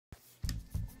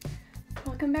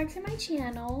welcome back to my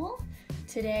channel.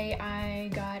 Today I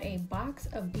got a box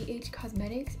of BH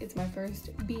Cosmetics. It's my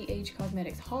first BH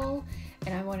Cosmetics haul,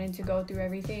 and I wanted to go through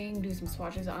everything, do some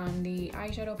swatches on the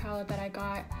eyeshadow palette that I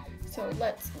got. So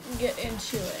let's get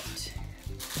into it.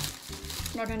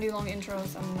 I'm not gonna do long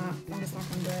intros. I'm just not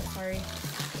gonna do it, sorry.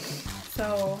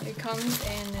 So it comes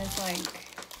in this like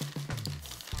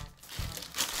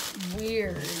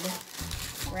weird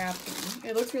wrapping.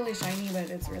 It looks really shiny,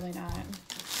 but it's really not.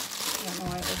 I don't know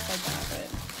why it looks like that, but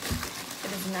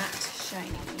it is not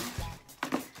shiny.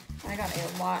 I got a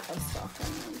lot of stuff in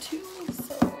there too,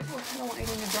 so I don't want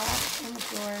anything to drop on the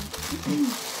floor.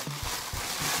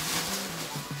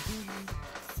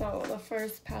 So the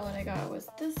first palette I got was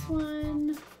this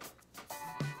one.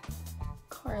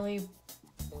 Carli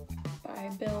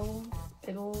Bybel.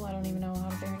 I don't even know how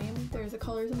to say her name. There's the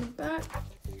colors in the back.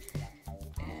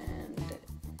 And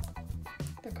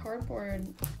the cardboard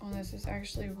on this is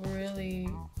actually really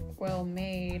well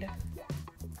made.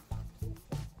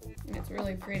 And it's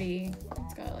really pretty.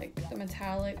 It's got like the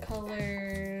metallic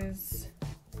colors.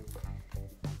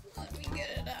 Let me get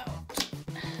it out.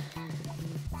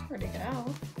 It's hard to get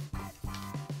out.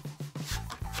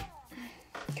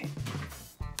 Okay.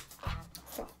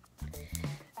 So,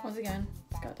 once again,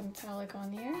 it's got the metallic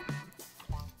on here.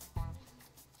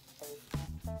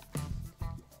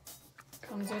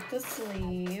 Comes with the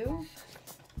sleeve.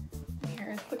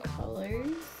 Here's the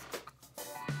colors.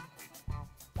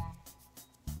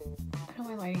 I know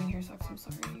my lighting in here sucks, I'm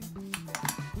sorry.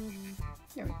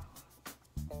 There we go.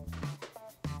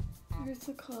 Here's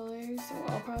the colors. So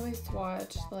I'll probably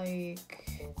swatch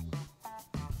like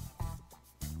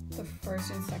the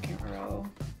first and second row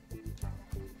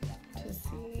to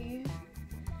see.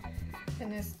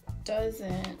 And this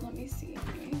doesn't, let me see.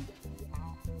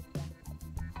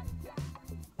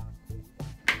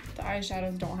 The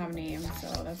eyeshadows don't have names,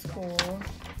 so that's cool,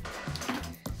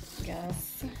 I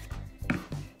guess.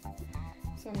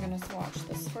 So I'm gonna swatch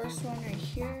this first one right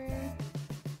here.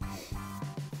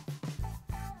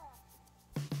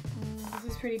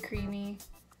 This is pretty creamy.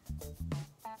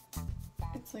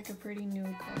 It's like a pretty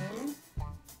nude color.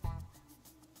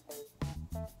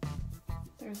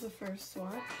 There's the first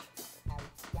swatch.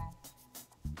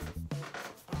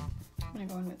 I'm gonna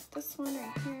go in with this one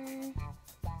right here.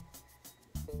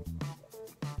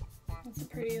 It's a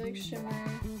pretty like shimmer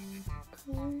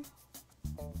color.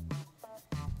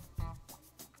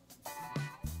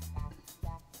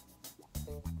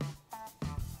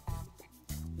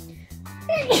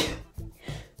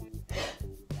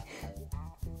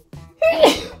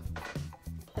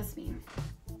 Bless me.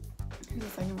 Here's the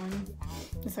second one.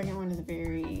 The second one is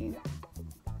very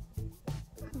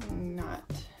not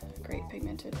great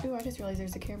pigmented. Ooh, I just realized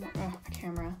there's a camera. Oh, a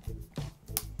camera.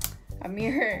 A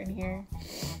mirror in here.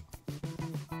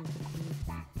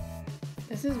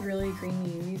 This is really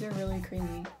creamy. These are really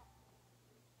creamy,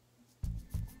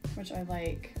 which I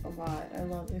like a lot. I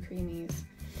love the creamies.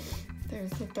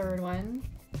 There's the third one.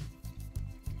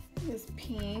 This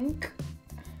pink.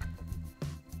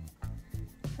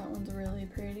 That one's really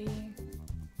pretty.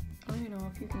 I don't even know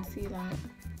if you can see that.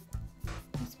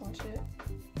 Let's watch it.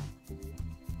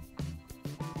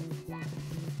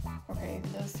 Okay,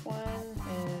 this one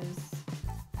is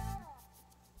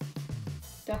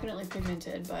definitely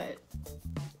pigmented, but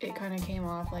it kind of came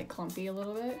off like clumpy a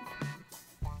little bit.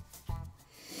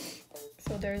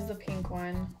 So there's the pink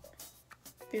one.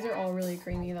 These are all really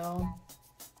creamy though.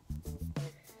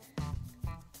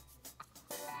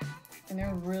 And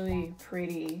they're really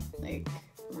pretty, like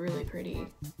really pretty.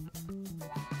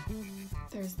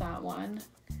 There's that one.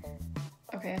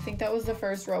 Okay, I think that was the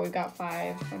first row. We've got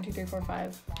 5. 1, 2, 3, 4,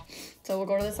 5. So we'll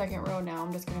go to the second row now.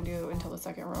 I'm just gonna do until the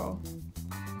second row.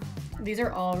 These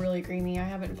are all really creamy. I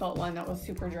haven't felt one that was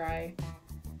super dry.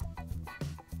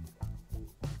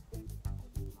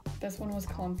 This one was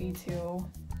clumpy too.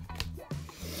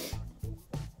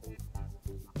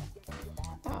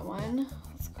 That one,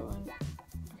 let's go in.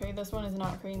 Okay, this one is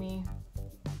not creamy.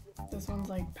 This one's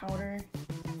like powder.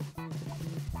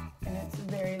 And it's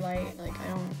very light, like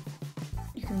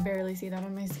you can barely see that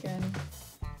on my skin.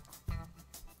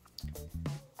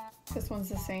 This one's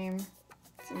the same.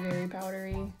 It's very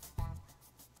powdery.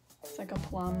 It's like a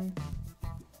plum,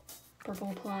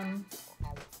 purple plum.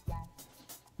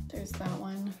 There's that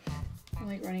one. I'm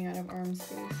like running out of arm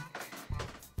space.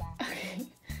 Okay.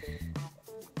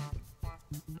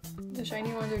 The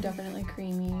shiny ones are definitely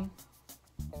creamy.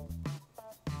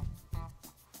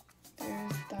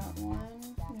 There's that one.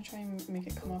 I'm gonna try and make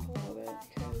it come up a little bit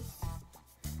because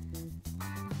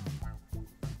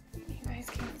you guys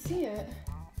can't see it.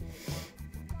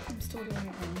 I'm still doing it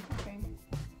wrong. Okay.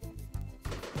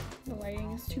 The lighting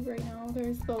is too bright now.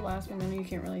 There's the last one, and you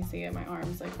can't really see it. My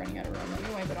arm's like running out of room. Let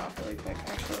me wipe it off really quick,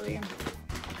 actually.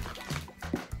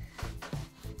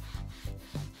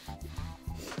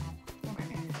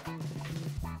 Okay.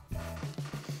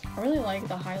 I really like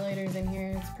the highlighters in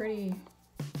here. It's pretty.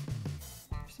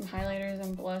 There's some highlighters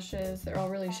and blushes. They're all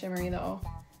really shimmery though.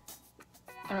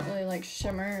 I don't really like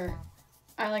shimmer.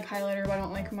 I like highlighter, but I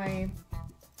don't like my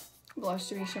blush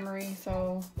to be shimmery,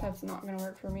 so that's not gonna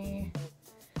work for me.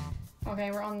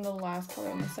 Okay, we're on the last color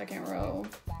in the second row.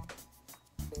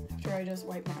 After I just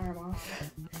wipe my arm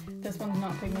off. This one's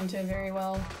not pigmented very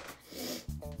well,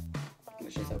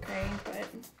 which is okay, but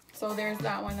so there's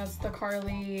that one. That's the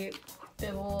Carli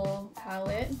Bybel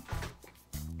palette.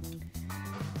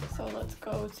 So let's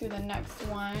go to the next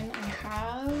one.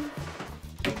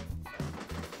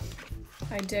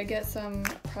 I did get some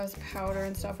pressed powder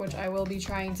and stuff, which I will be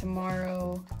trying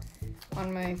tomorrow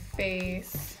on my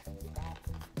face.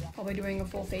 I'll be doing a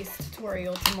full face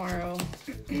tutorial tomorrow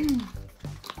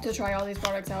to try all these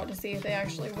products out to see if they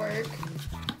actually work.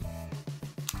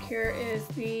 Here is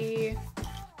the,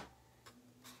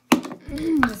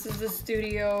 this is the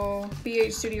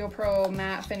BH Studio Pro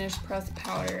Matte Finish Pressed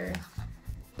Powder.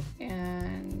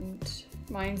 And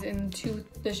mine's in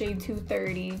the shade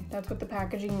 230. That's what the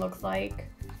packaging looks like.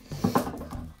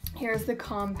 Here's the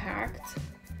compact.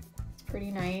 It's pretty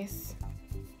nice.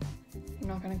 I'm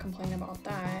not gonna complain about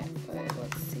that, but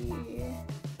let's see.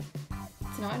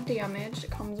 It's not damaged.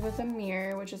 It comes with a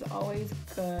mirror, which is always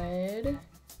good.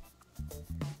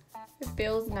 It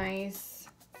feels nice.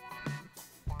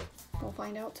 We'll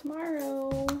find out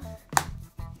tomorrow.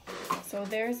 So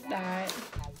there's that.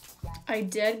 I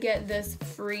did get this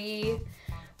free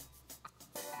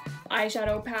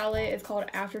eyeshadow palette. It's called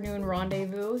Afternoon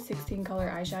Rendezvous 16 color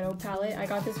eyeshadow palette. I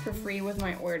got this for free with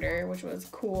my order, which was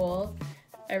cool.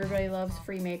 Everybody loves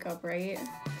free makeup, right?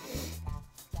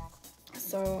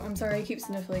 So I'm sorry I keep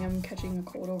sniffling. I'm catching a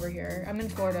cold over here. I'm in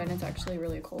Florida and it's actually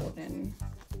really cold, and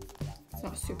it's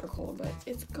not super cold, but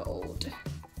it's cold.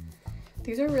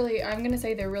 These are really, I'm gonna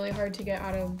say they're really hard to get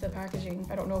out of the packaging.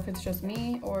 I don't know if it's just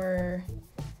me or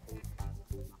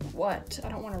what. I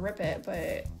don't want to rip it,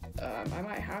 but I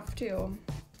might have to.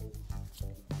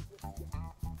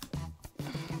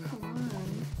 Oh, come on.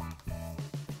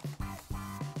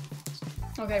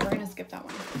 Okay, we're gonna skip that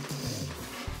one.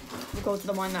 We'll go to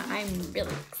the one that I'm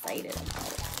really excited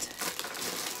about.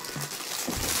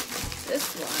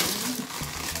 This one.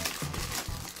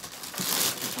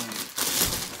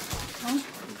 Huh?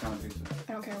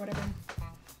 I don't care, whatever.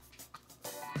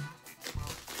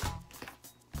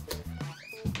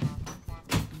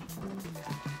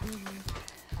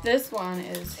 This one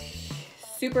is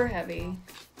super heavy.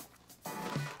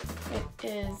 It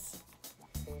is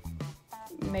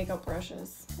makeup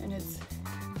brushes, and it's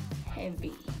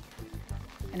heavy.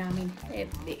 And I mean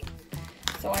heavy.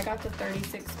 So I got the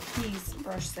 36-piece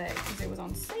brush set because it was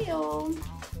on sale.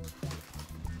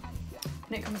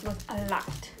 And it comes with a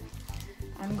lot.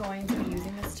 I'm going to be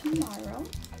using this tomorrow.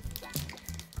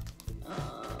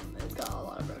 It's got a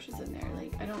lot of brushes in there.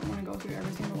 Like, I don't want to go through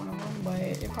every single one of them, but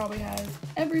it probably has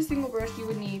every single brush you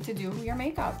would need to do your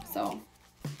makeup. So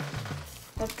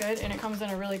that's good. And it comes in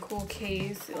a really cool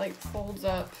case. It like folds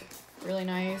up really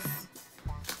nice.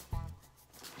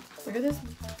 Look at this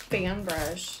fan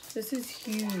brush. This is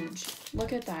huge.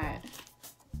 Look at that.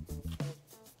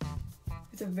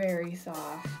 It's a very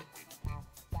soft.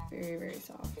 Very, very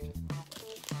soft.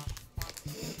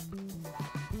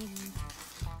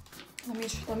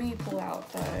 Let me pull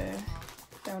out the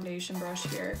foundation brush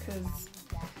here, because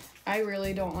I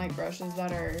really don't like brushes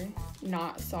that are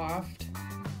not soft.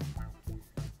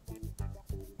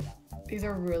 These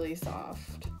are really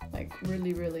soft, like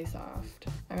really, really soft.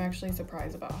 I'm actually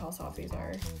surprised about how soft these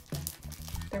are.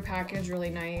 They're packaged really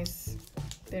nice.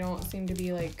 They don't seem to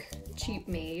be like cheap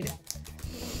made.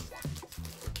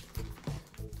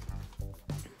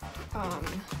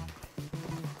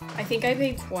 I think I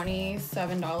paid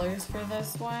 $27 for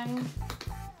this one.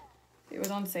 It was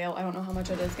on sale. I don't know how much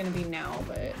it is gonna be now,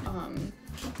 but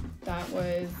that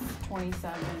was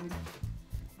 $27,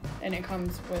 and it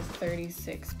comes with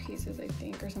 36 pieces, I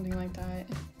think, or something like that.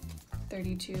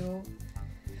 32.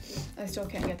 I still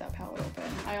can't get that palette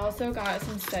open. I also got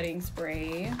some setting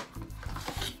spray.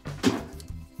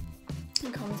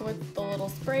 It comes with the little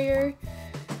sprayer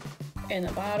in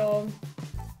the bottle.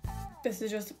 This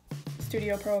is just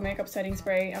Studio Pro makeup setting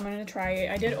spray. I'm gonna try it.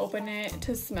 I did open it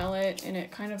to smell it, and it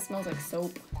kind of smells like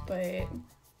soap, but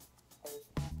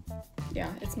yeah,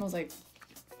 it smells like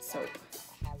soap,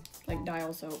 like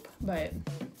dial soap, but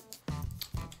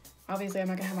obviously I'm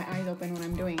not gonna have my eyes open when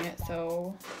I'm doing it,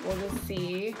 so we'll just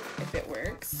see if it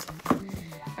works.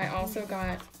 also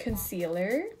got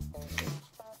concealer,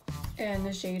 and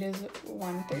the shade is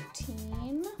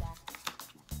 113.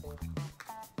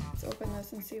 Let's open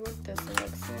this and see what this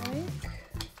looks like.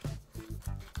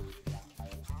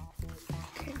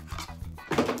 Okay,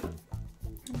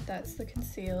 that's the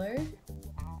concealer.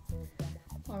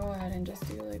 I'll go ahead and just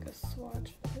do like a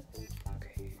swatch of this.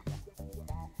 Okay.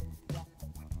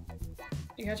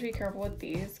 You have to be careful with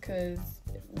these because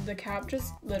the cap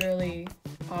just literally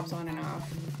pops on and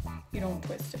off. You don't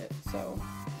twist it, so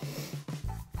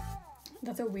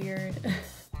that's a weird.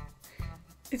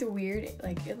 It's a weird,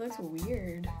 like it looks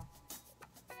weird.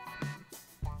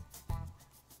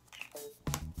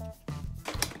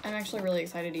 I'm actually really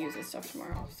excited to use this stuff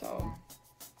tomorrow, so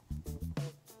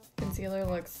concealer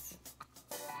looks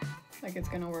like it's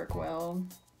gonna work well.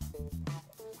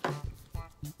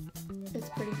 It's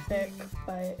pretty thick,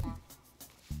 but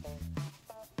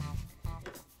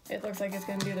it looks like it's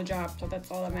gonna do the job, so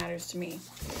that's all that matters to me.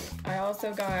 I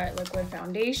also got liquid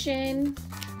foundation.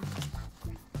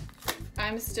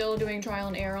 I'm still doing trial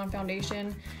and error on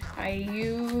foundation. I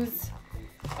use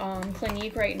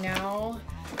Clinique right now.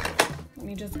 Let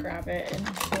me just grab it and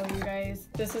show you guys.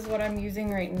 This is what I'm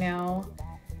using right now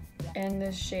in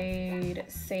the shade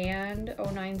Sand,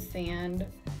 09 Sand.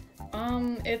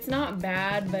 It's not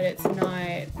bad, but it's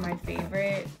not my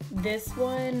favorite. This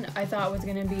one I thought was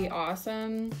gonna be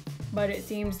awesome, but it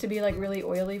seems to be like really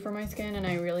oily for my skin and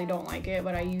I really don't like it,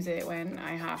 but I use it when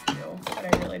I have to.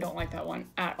 But I really don't like that one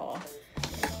at all.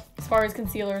 As far as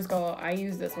concealers go, I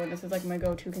use this one. This is like my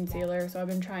go-to concealer, so I've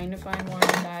been trying to find one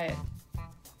that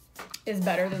is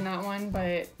better than that one,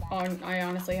 but I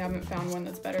honestly haven't found one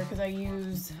that's better because I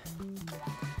use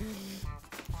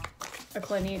a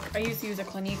Clinique. I used to use a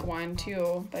Clinique one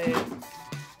too, but I'm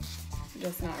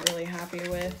just not really happy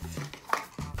with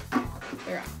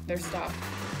their stuff.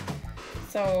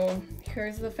 So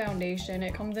here's the foundation.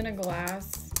 It comes in a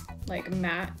glass, like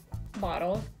matte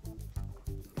bottle.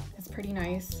 It's pretty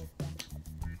nice.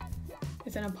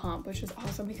 It's in a pump, which is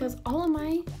awesome because all of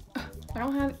I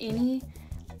don't have any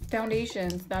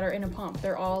foundations that are in a pump.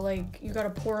 They're all like, you gotta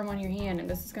pour them on your hand, and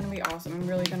this is gonna be awesome.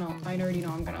 I already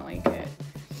know I'm gonna like it.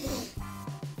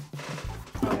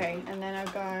 Okay, and then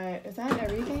I've got, is that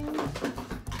everything?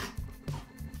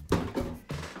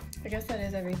 I guess that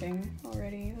is everything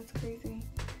already. That's crazy.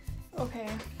 Okay,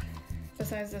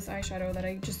 besides this eyeshadow that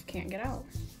I just can't get out.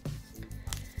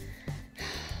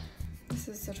 This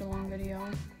is such a long video.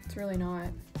 It's really not.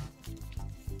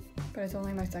 But it's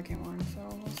only my second one, so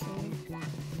we'll see.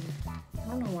 I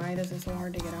don't know why this is so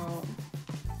hard to get out.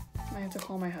 I have to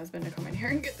call my husband to come in here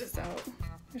and get this out.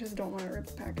 I just don't want to rip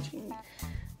the packaging.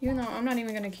 Even though I'm not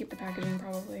even gonna keep the packaging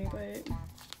probably, but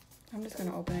I'm just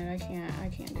gonna open it. I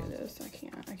can't do this. I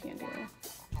can't do it.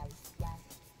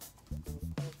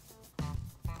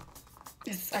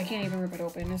 I can't even rip it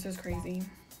open. This is crazy.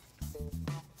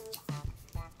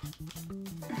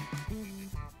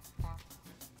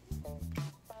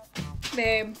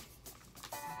 Babe,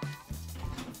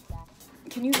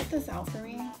 can you get this out for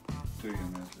me?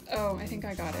 Oh, I think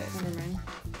I got it. Never mind.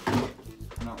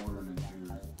 I'm not ordering it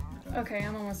here. Okay,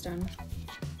 I'm almost done.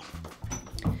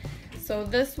 So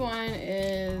this one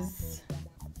is,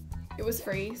 it was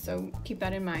free, so keep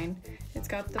that in mind. It's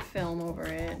got the film over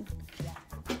it.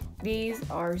 These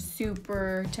are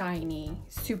super tiny,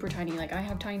 super tiny. Like, I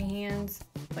have tiny hands.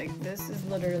 Like, this is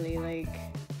literally like,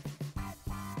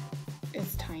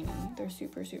 it's tiny. They're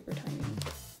super, super tiny.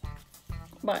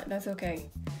 But that's okay.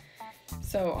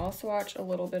 So I'll swatch a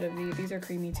little bit of these. These are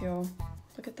creamy too.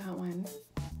 Look at that one.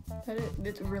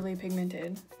 It's really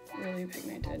pigmented. Really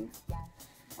pigmented.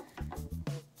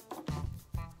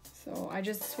 So I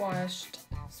just swatched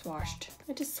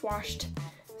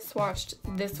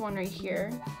this one right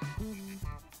here.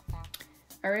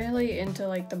 I'm really into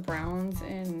like the browns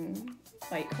and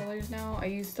light colors now. I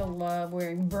used to love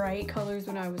wearing bright colors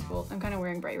when I was, well, I'm kind of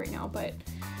wearing bright right now, but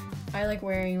I like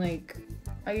wearing like,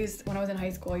 when I was in high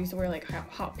school, I used to wear like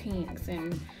hot pinks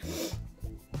and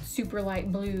super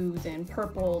light blues and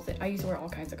purples. I used to wear all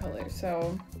kinds of colors.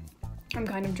 So I'm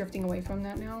kind of drifting away from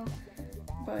that now,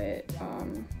 but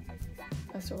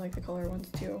I still like the color ones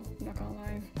too, I'm not gonna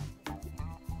lie.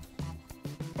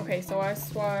 Okay, so I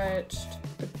swatched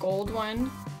the gold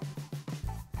one,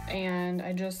 and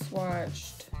I just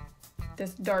swatched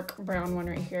this dark brown one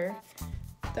right here.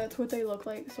 That's what they look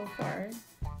like so far.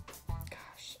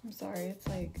 Gosh, I'm sorry, it's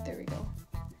like, there we go.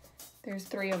 There's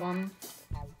 3 of them.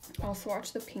 I'll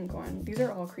swatch the pink one. These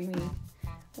are all creamy.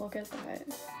 Look at that.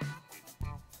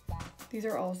 These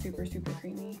are all super, super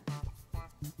creamy.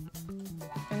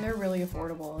 And they're really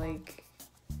affordable, like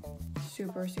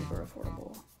super, super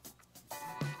affordable.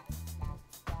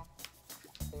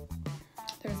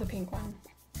 a pink one.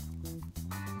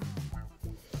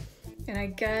 And I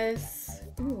guess,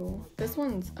 ooh, this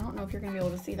one's, I don't know if you're gonna be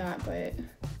able to see that, but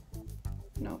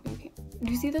no, you can't.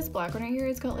 Do you see this black one right here?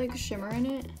 It's got like shimmer in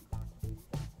it.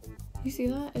 You see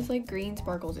that? It's like green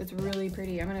sparkles. It's really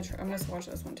pretty. I'm gonna swatch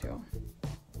this one too.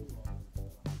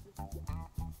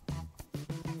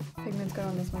 Pigment's good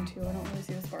on this one too. I don't really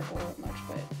see the sparkle much,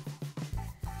 but,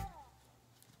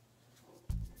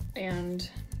 and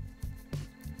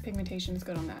pigmentation is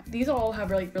good on that. These all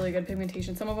have really good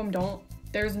pigmentation. Some of them don't.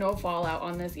 There's no fallout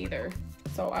on this either.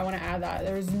 So I want to add that.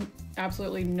 There's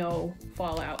absolutely no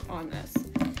fallout on this.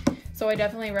 So I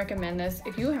definitely recommend this.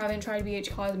 If you haven't tried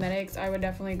BH Cosmetics, I would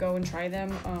definitely go and try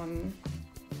them.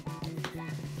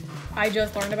 I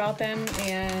just learned about them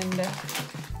and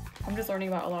I'm just learning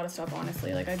about a lot of stuff,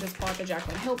 honestly. Like I just bought the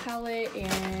Jaclyn Hill palette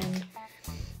and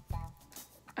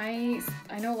I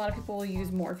know a lot of people use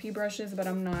Morphe brushes, but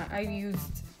I'm not. I've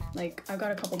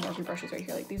got a couple Morphe brushes right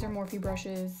here. Like these are Morphe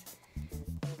brushes.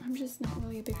 I'm just not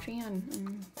really a big fan.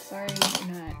 I'm sorry,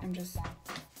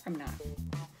 I'm not.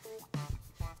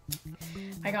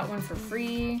 I got one for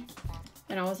free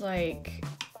and I was like,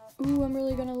 ooh, I'm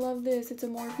really gonna love this. It's a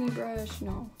Morphe brush.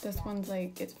 No, this one's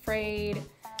like, it's frayed.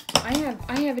 I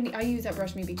use that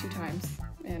brush maybe 2 times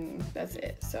and that's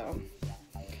it. So,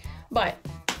 but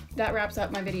that wraps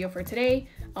up my video for today.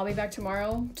 I'll be back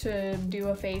tomorrow to do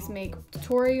a face make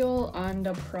tutorial on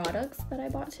the products that I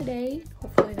bought today.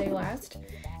 Hopefully they last,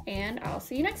 and I'll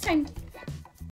see you next time.